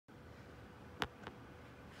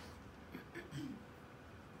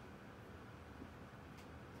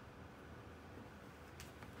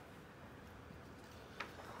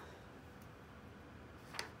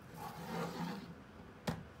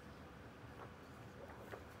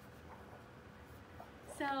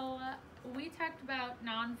So we talked about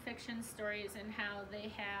nonfiction stories and how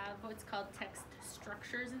they have what's called text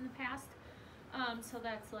structures in the past. So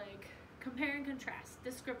that's like compare and contrast,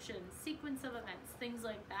 descriptions, sequence of events, things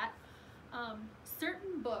like that.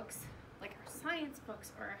 Certain books, like our science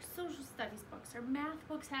books or our social studies books or math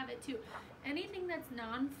books, have it too. Anything that's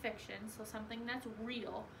nonfiction, so something that's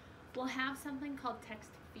real, will have something called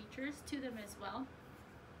text features to them as well.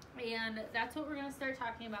 And that's what we're going to start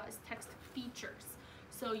talking about, is text features.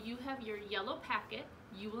 So you have your yellow packet.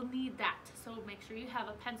 You will need that. So make sure you have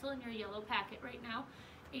a pencil in your yellow packet right now.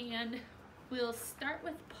 And we'll start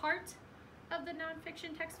with part of the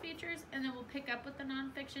nonfiction text features, and then we'll pick up with the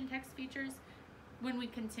nonfiction text features when we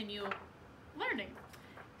continue learning.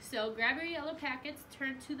 So grab your yellow packets,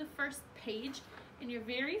 turn to the first page, and your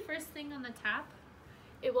very first thing on the top,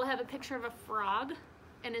 it will have a picture of a frog,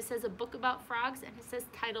 and it says a book about frogs, and it says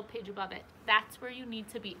title page above it. That's where you need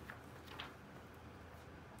to be.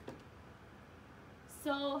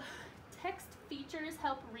 So text features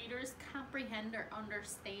help readers comprehend or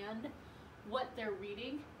understand what they're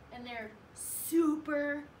reading, and they're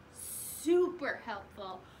super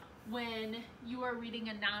helpful when you are reading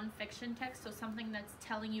a nonfiction text, so something that's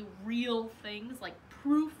telling you real things, like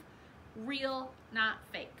proof, real, not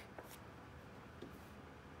fake.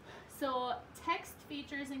 So text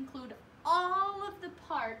features include all of the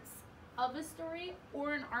parts of a story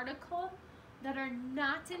or an article that are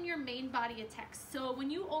not in your main body of text. So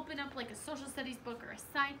when you open up like a social studies book or a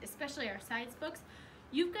science, especially our science books,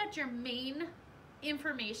 you've got your main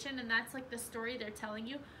information, and that's like the story they're telling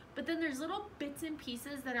you. But then there's little bits and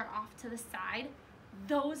pieces that are off to the side.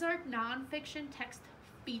 Those are nonfiction text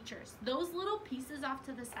features. Those little pieces off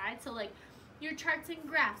to the side, so like your charts and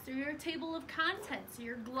graphs, or your table of contents, or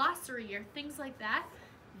your glossary, or things like that,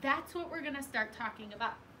 that's what we're gonna start talking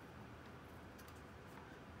about.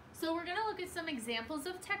 So we're gonna look at some examples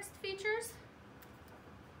of text features.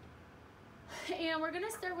 And we're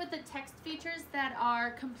gonna start with the text features that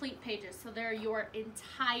are complete pages. So they're your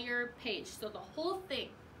entire page, so the whole thing.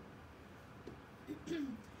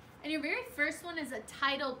 And your very first one is a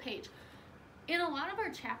title page. In a lot of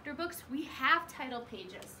our chapter books, we have title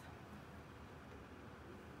pages.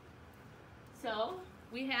 So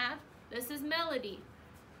we have, this is Melody,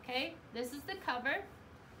 okay? This is the cover,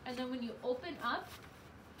 and then when you open up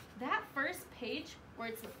that first page, where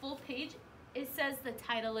it's the full page, it says the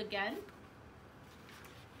title again.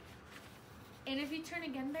 And if you turn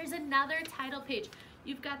again, there's another title page.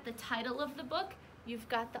 You've got the title of the book, you've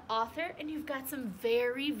got the author, and you've got some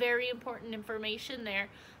very important information there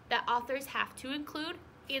that authors have to include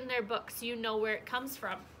in their books, so you know where it comes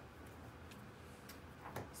from.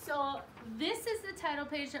 So this is the title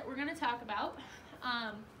page that we're going to talk about.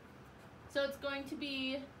 So it's going to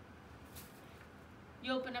be,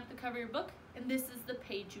 you open up the cover of your book, and this is the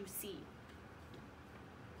page you see.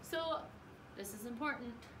 So this is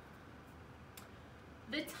important.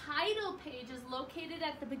 The title page is located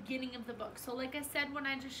at the beginning of the book. So like I said, when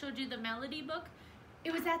I just showed you the Melody book,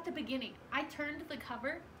 it was at the beginning. I turned the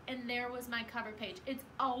cover, and there was my cover page. It's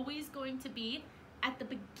always going to be at the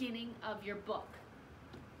beginning of your book.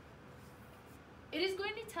 It is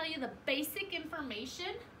going to tell you the basic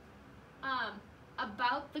information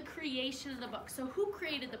about the creation of the book. So who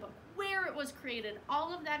created the book, where it was created,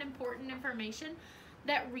 all of that important information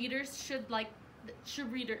that readers should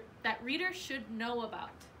readers should know about.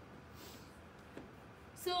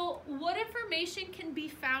 So what information can be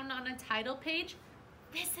found on a title page?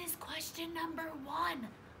 This is question number 1.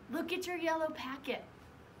 Look at your yellow packet.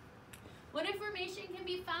 What information can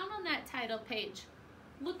be found on that title page?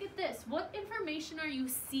 Look at this. What information are you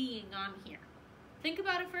seeing on here? Think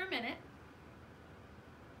about it for a minute.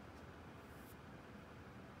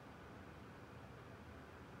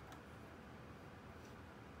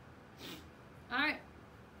 All right,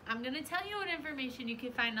 I'm going to tell you what information you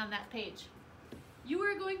can find on that page. You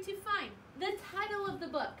are going to find the title of the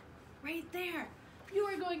book right there. You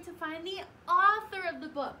are going to find the author of the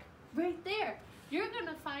book right there. You're going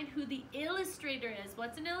to find who the illustrator is.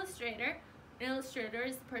 What's an illustrator? An illustrator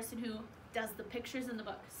is the person who does the pictures in the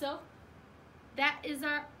book. So that is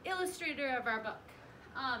our illustrator of our book.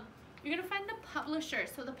 You're going to find the publisher.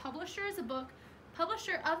 So the publisher is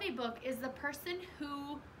publisher of a book is the person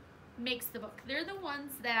who makes the book. They're the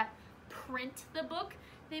ones that print the book.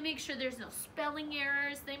 They make sure there's no spelling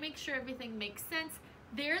errors. They make sure everything makes sense.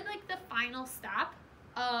 They're like the final stop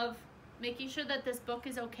of making sure that this book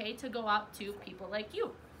is okay to go out to people like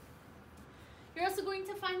you. You're also going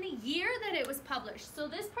to find the year that it was published. So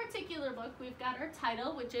this particular book, we've got our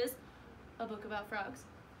title, which is A Book About Frogs.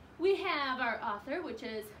 We have our author, which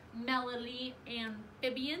is Melody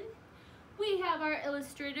Amphibian. We have our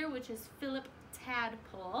illustrator, which is Philip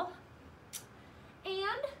Tadpole.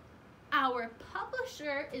 And our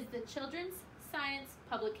publisher is the Children's Science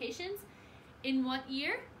Publications. In what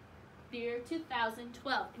year? The year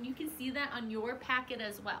 2012. And you can see that on your packet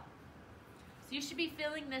as well. So you should be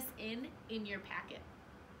filling this in your packet.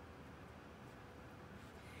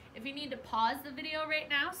 If you need to pause the video right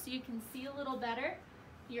now so you can see a little better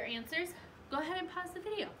your answers, go ahead and pause the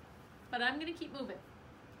video. But I'm going to keep moving.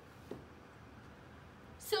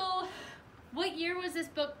 So, what year was this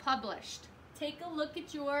book published? Take a look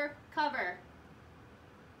at your cover.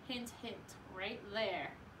 Hint, hint, right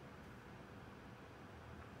there.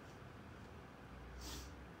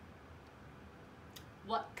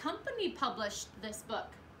 What company published this book?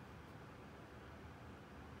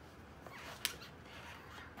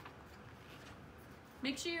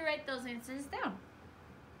 Make sure you write those answers down.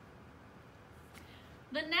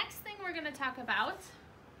 The next thing we're going to talk about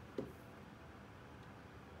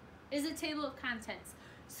is a table of contents.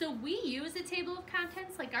 So we use a table of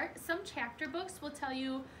contents, like some chapter books will tell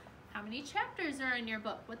you how many chapters are in your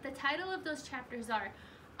book, what the title of those chapters are.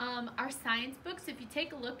 Our science books, if you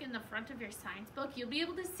take a look in the front of your science book, you'll be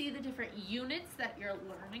able to see the different units that you're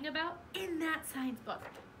learning about in that science book.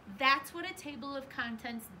 That's what a table of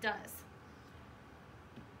contents does.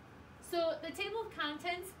 So the table of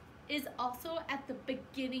contents is also at the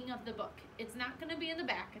beginning of the book. It's not going to be in the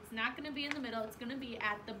back. It's not going to be in the middle. It's going to be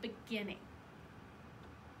at the beginning.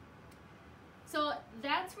 So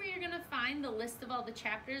that's where you're going to find the list of all the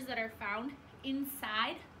chapters that are found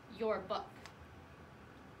inside your book.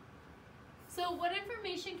 So what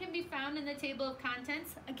information can be found in the table of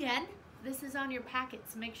contents? Again, this is on your packet,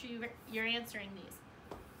 so make sure you're answering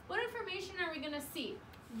these. What information are we going to see?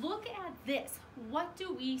 Look at this. What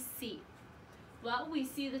do we see? Well, we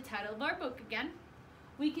see the title of our book again.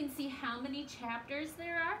 We can see how many chapters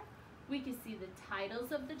there are. We can see the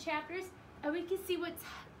titles of the chapters, and we can see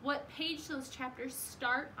what page those chapters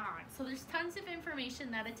start on. So there's tons of information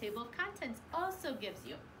that a table of contents also gives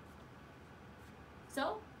you.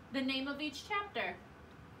 So, the name of each chapter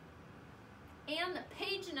and the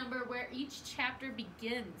page number where each chapter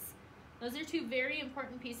begins. Those are two very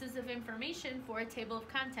important pieces of information for a table of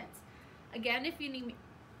contents. Again, if you need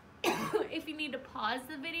if you need to pause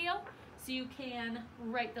the video so you can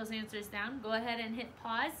write those answers down, go ahead and hit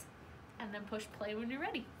pause and then push play when you're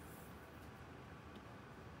ready.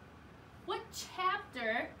 What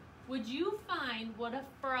chapter would you find what a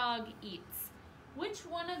frog eats? Which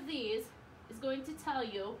one of these is going to tell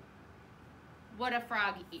you what a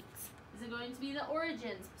frog eats? Is it going to be the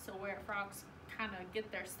origins, so where frogs kind of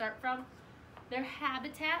get their start from, their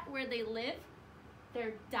habitat, where they live,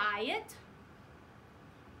 their diet,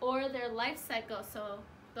 or their life cycle, so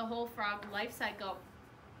the whole frog life cycle?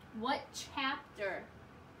 What chapter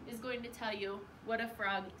is going to tell you what a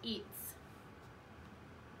frog eats?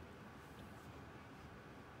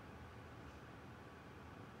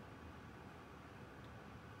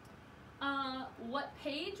 What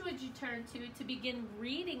page would you turn to begin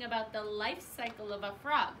reading about the life cycle of a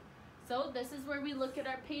frog? So this is where we look at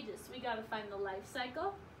our pages. We got to find the life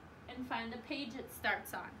cycle and find the page it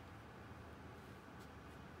starts on.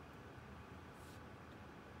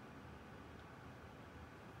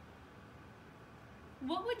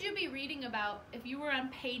 What would you be reading about if you were on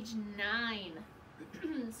page 9?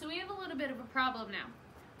 So we have a little bit of a problem now.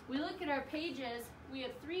 We look at our pages, we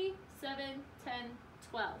have 3, 7, 10,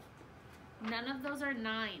 12. None of those are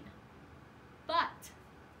 9. But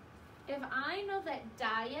if I know that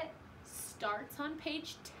diet starts on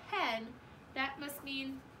page 10, that must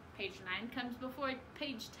mean page 9 comes before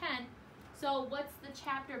page 10. So what's the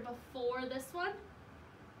chapter before this one?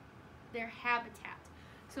 Their habitat.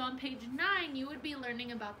 So on page 9, you would be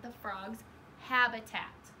learning about the frog's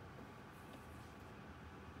habitat.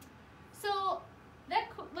 So that,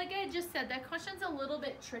 like I just said, that question's a little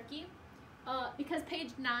bit tricky because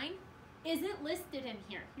page 9 isn't listed in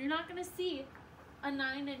here. You're not going to see a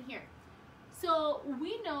 9 in here. So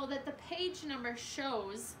we know that the page number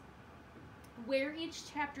shows where each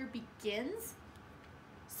chapter begins.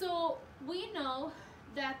 So we know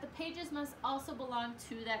that the pages must also belong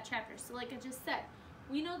to that chapter. So like I just said,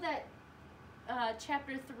 we know that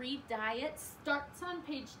chapter 3, diet, starts on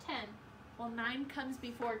page 10. Well, 9 comes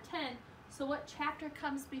before 10. So what chapter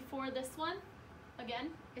comes before this one? Again,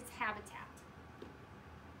 it's habitat.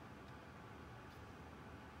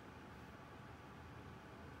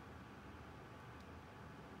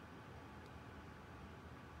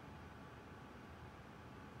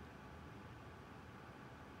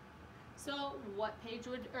 So what page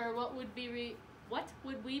would, or what would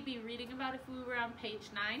we be reading about if we were on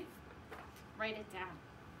page 9? Write it down.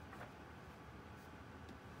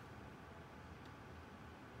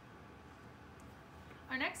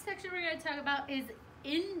 Our next section we're going to talk about is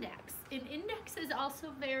index. An index is also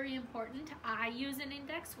very important. I use an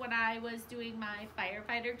index when I was doing my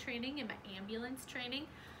firefighter training and my ambulance training.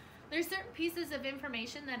 There's certain pieces of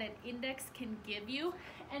information that an index can give you,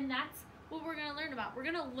 and that's what we're going to learn about. We're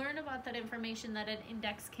going to learn about that information that an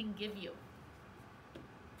index can give you.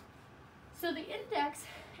 So the index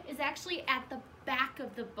is actually at the back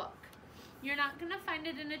of the book. You're not going to find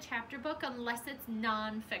it in a chapter book unless it's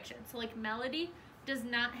nonfiction. So like Melody does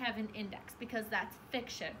not have an index because that's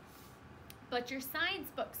fiction. But your science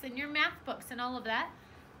books and your math books and all of that,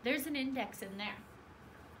 there's an index in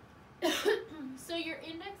there. So your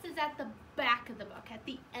index is at the back of the book, at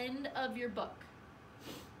the end of your book.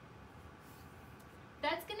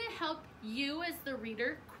 That's going to help you as the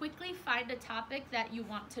reader quickly find a topic that you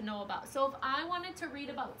want to know about. So if I wanted to read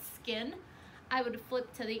about skin, I would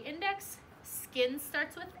flip to the index. Skin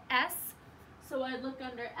starts with S, so I'd look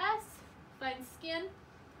under S, find skin.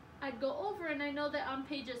 I'd go over and I know that on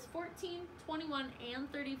pages 14, 21,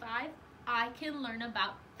 and 35, I can learn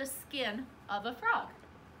about the skin of a frog.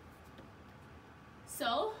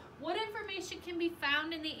 So, what information can be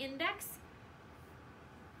found in the index?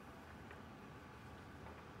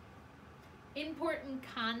 Important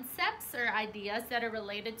concepts or ideas that are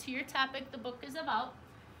related to your topic the book is about,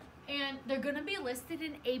 and they're going to be listed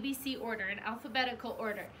in ABC order, in alphabetical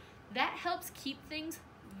order. That helps keep things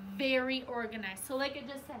very organized. So like I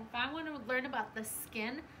just said, if I want to learn about the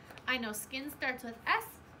skin, I know skin starts with S.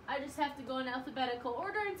 I just have to go in alphabetical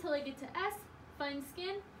order until I get to S, find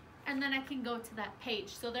skin, and then I can go to that page.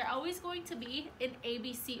 So they're always going to be in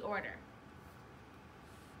ABC order.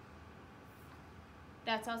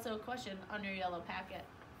 That's also a question on your yellow packet.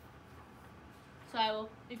 So I will,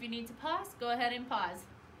 if you need to pause, go ahead and pause.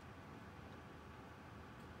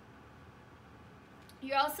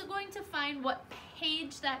 You're also going to find what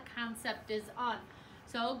page that concept is on.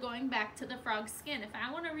 So going back to the frog's skin, if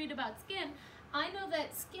I want to read about skin, I know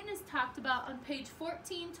that skin is talked about on page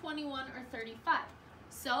 14, 21, or 35.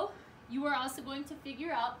 So you are also going to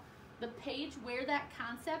figure out the page where that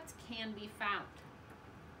concept can be found.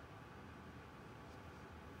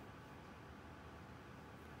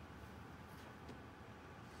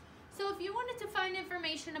 So if you wanted to find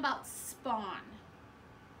information about spawn,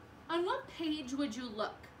 on what page would you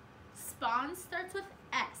look? Spawn starts with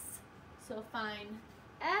S. So find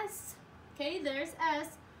S. Okay, there's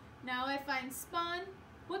S. Now I find spawn.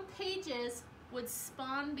 What pages would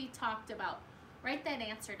spawn be talked about? Write that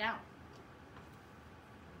answer down.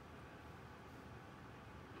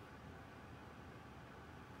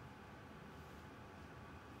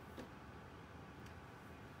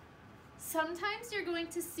 Sometimes you're going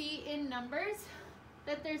to see in numbers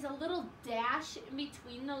that there's a little dash in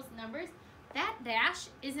between those numbers. That dash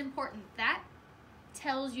is important. That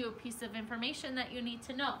tells you a piece of information that you need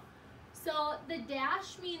to know. So the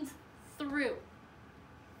dash means through.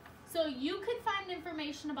 So you could find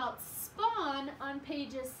information about spawn on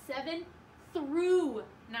pages 7 through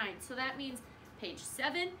 9. So that means page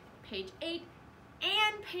 7, page 8,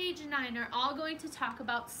 and page 9 are all going to talk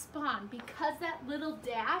about spawn. Because that little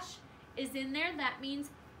dash is in there, that means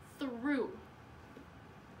through.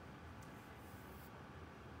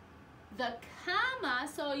 The comma,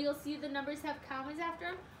 so you'll see the numbers have commas after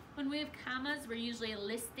them. When we have commas, we're usually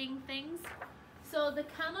listing things. So the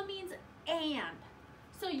comma means and.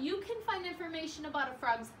 So you can find information about a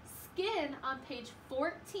frog's skin on page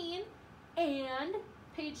 14 and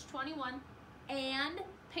page 21 and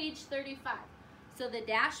page 35. So the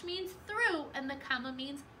dash means through and the comma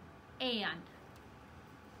means and.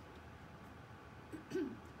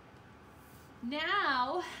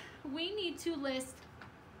 Now we need to list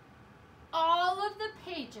all of the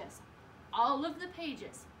pages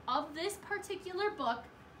of this particular book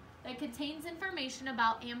that contains information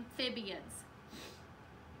about amphibians.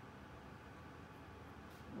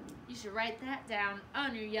 You should write that down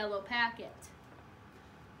on your yellow packet.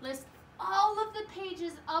 List all of the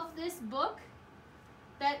pages of this book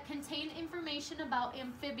that contain information about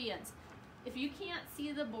amphibians. If you can't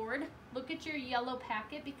see the board, look at your yellow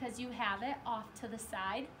packet because you have it off to the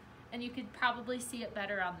side and you could probably see it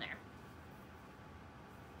better on there.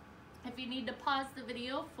 If you need to pause the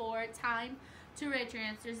video for time to write your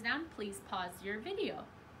answers down, please pause your video.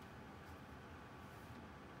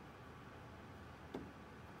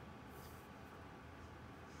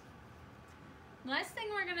 Last thing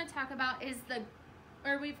we're going to talk about is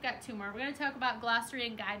we've got two more. We're going to talk about glossary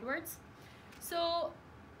and guide words. So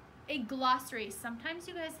a glossary, sometimes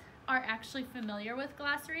you guys are actually familiar with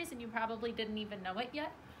glossaries and you probably didn't even know it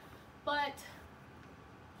yet, but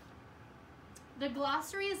The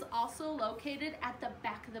glossary is also located at the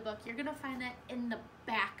back of the book. You're gonna find that in the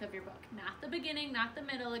back of your book, not the beginning, not the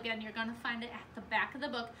middle. Again, you're gonna find it at the back of the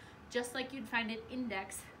book, just like you'd find an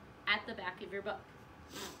index at the back of your book.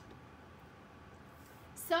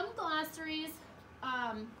 Some glossaries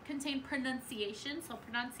contain pronunciation. So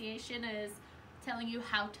pronunciation is telling you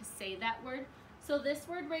how to say that word. So this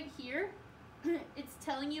word right here, it's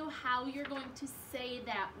telling you how you're going to say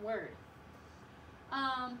that word.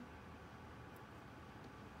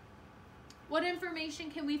 What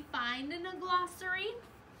information can we find in a glossary?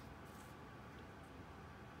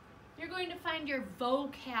 You're going to find your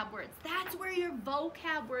vocab words. That's where your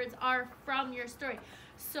vocab words are from your story.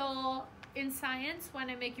 So in science, when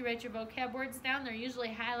I make you write your vocab words down, they're usually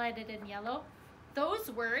highlighted in yellow.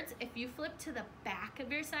 Those words, if you flip to the back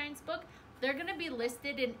of your science book, they're gonna be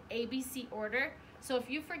listed in ABC order. So if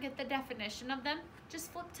you forget the definition of them,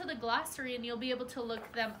 just flip to the glossary and you'll be able to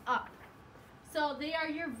look them up. So they are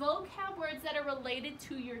your vocab words that are related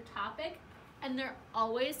to your topic, and they're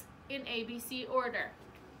always in ABC order.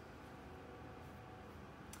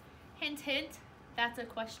 Hint, hint, that's a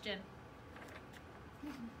question.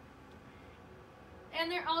 And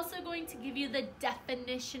they're also going to give you the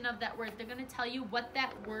definition of that word. They're going to tell you what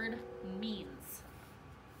that word means.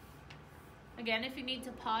 Again, if you need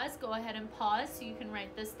to pause, go ahead and pause so you can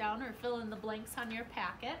write this down or fill in the blanks on your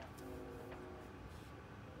packet.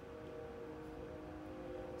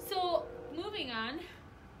 So, moving on,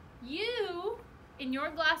 you, in your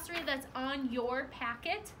glossary that's on your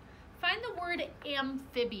packet, find the word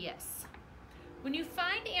amphibious. When you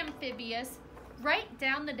find amphibious, write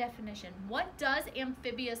down the definition. What does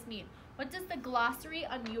amphibious mean? What does the glossary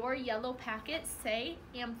on your yellow packet say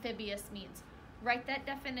amphibious means? Write that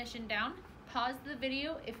definition down. Pause the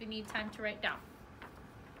video if you need time to write down.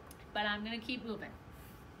 But I'm going to keep moving.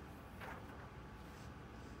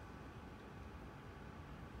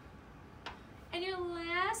 And your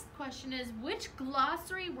last question is, which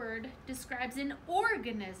glossary word describes an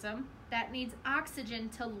organism that needs oxygen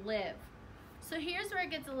to live? So here's where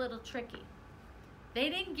it gets a little tricky. They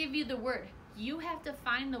didn't give you the word. You have to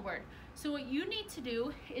find the word. So what you need to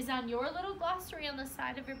do is on your little glossary on the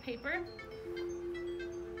side of your paper,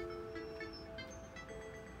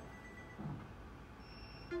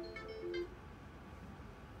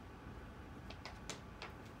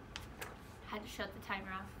 had to shut the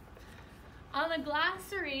timer off. On the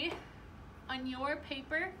glossary, on your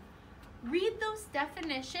paper, read those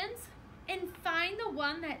definitions and find the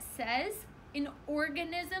one that says an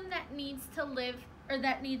organism that needs to live or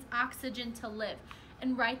that needs oxygen to live,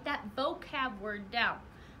 and write that vocab word down.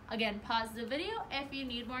 Again, pause the video if you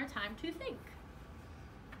need more time to think.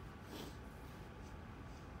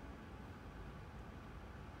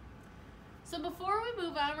 So before we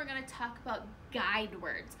move on, we're going to talk about guide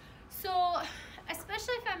words. So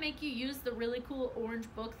especially if I make you use the really cool orange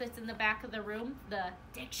book that's in the back of the room, the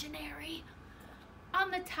dictionary. On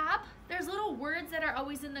the top, there's little words that are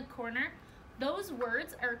always in the corner. Those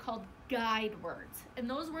words are called guide words. And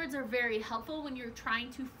those words are very helpful when you're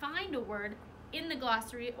trying to find a word in the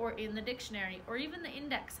glossary or in the dictionary or even the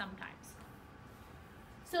index sometimes.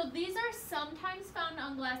 So these are sometimes found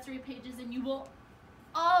on glossary pages, and you will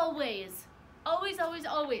always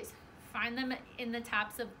find them in the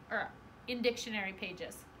tops of or in dictionary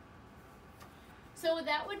pages. So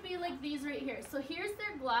that would be like these right here. So here's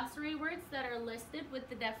their glossary words that are listed with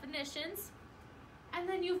the definitions. And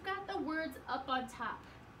then you've got the words up on top.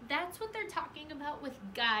 That's what they're talking about with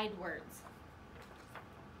guide words.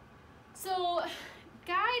 So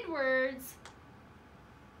guide words,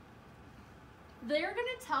 they're going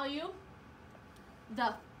to tell you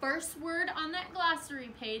the first word on that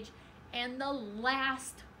glossary page and the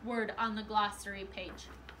last word on the glossary page.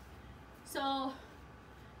 So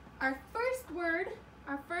our first word,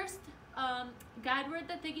 our first guide word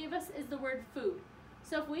that they gave us is the word food.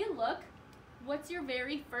 So if we look, what's your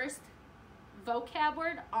very first vocab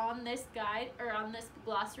word on this guide or on this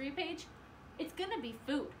glossary page? It's gonna be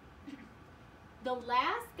food. The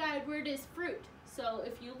last guide word is fruit. So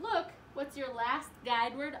if you look, what's your last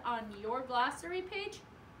guide word on your glossary page?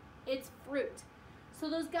 It's fruit. So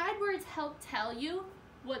those guide words help tell you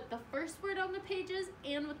what the first word on the page is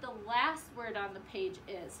and what the last word on the page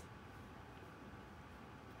is.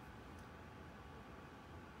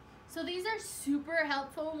 So these are super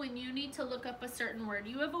helpful when you need to look up a certain word.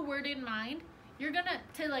 You have a word in mind, you're gonna,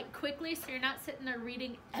 quickly, so you're not sitting there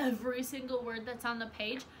reading every single word that's on the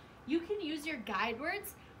page, you can use your guide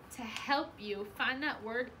words to help you find that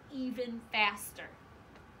word even faster.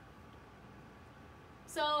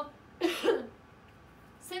 So,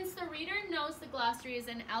 since the reader knows the glossary is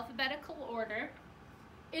in alphabetical order,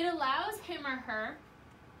 it allows him or her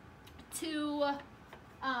to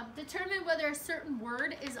determine whether a certain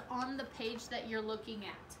word is on the page that you're looking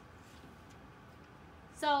at.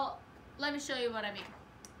 So let me show you what I mean.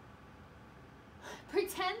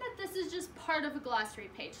 Pretend that this is just part of a glossary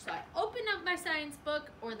page. So I open up my science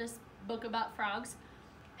book or this book about frogs,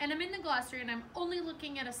 and I'm in the glossary and I'm only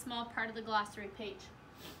looking at a small part of the glossary page.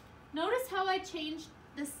 Notice how I changed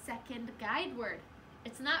the second guide word.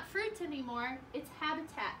 It's not fruit anymore, it's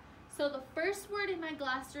habitat. So the first word in my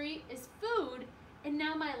glossary is food, and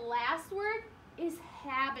now my last word is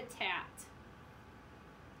habitat.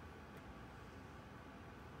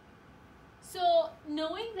 So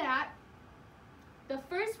knowing that the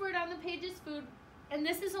first word on the page is food, and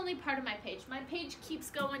this is only part of my page. My page keeps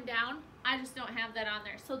going down. I just don't have that on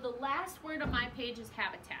there. So the last word on my page is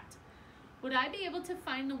habitat. Would I be able to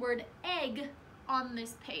find the word egg on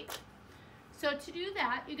this page? So to do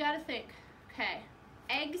that, you got to think, okay,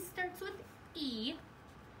 egg starts with E.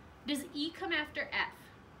 Does E come after F?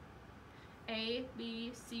 A,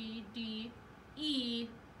 B, C, D, E,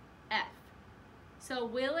 F. So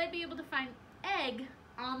will I be able to find egg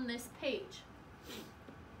on this page?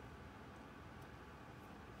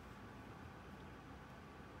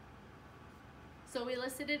 So we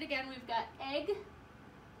listed it again. We've got egg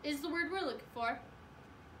is the word we're looking for.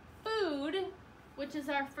 Food, which is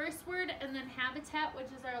our first word, and then habitat, which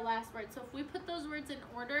is our last word. So if we put those words in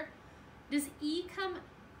order, does E come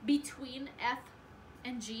between F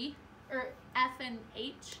and G, or F and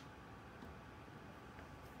H?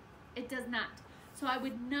 It does not. So I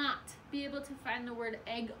would not be able to find the word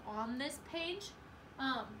egg on this page,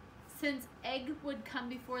 since egg would come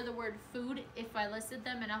before the word food if I listed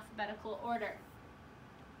them in alphabetical order.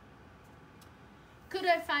 Could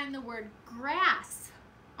I find the word grass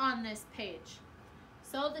on this page?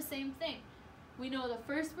 So the same thing. We know the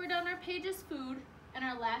first word on our page is food and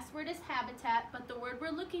our last word is habitat, but the word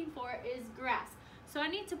we're looking for is grass. So I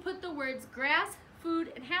need to put the words grass,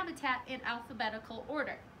 food, and habitat in alphabetical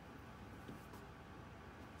order.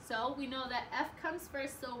 So we know that F comes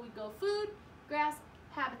first, so we go food, grass,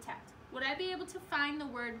 habitat. Would I be able to find the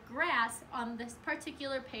word grass on this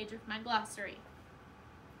particular page of my glossary?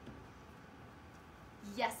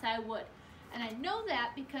 Yes, I would. And I know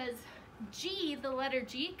that because G, the letter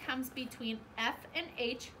G, comes between F and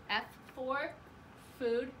H. F for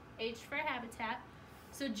food, H for habitat.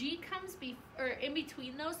 So G comes in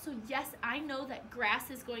between those. So yes, I know that grass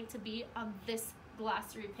is going to be on this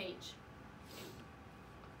glossary page.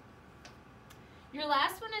 Your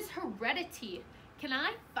last one is heredity. Can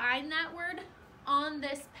I find that word on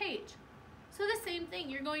this page? So the same thing.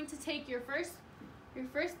 You're going to take your first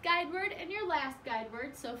guide word and your last guide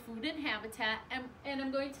word, so food and habitat, and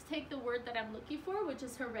I'm going to take the word that I'm looking for, which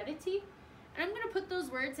is heredity, and I'm going to put those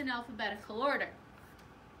words in alphabetical order.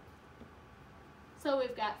 So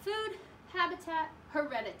we've got food, habitat,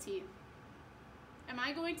 heredity. Am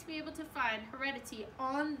I going to be able to find heredity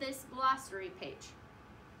on this glossary page?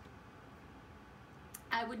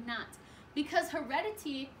 I would not, because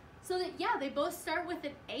heredity, so that, yeah, they both start with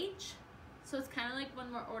an H. So it's kind of like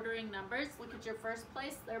when we're ordering numbers. Look at your first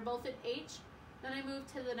place, they're both an H. Then I move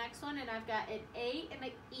to the next one and I've got an A and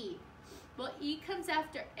an E. Well, E comes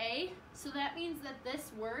after A, so that means that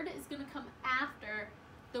this word is going to come after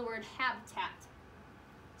the word habitat.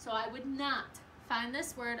 So I would not find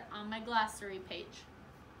this word on my glossary page.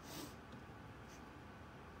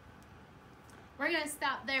 We're going to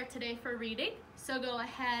stop there today for reading. So go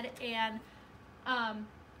ahead and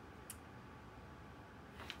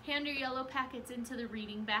hand your yellow packets into the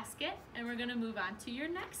reading basket, and we're going to move on to your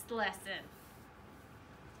next lesson.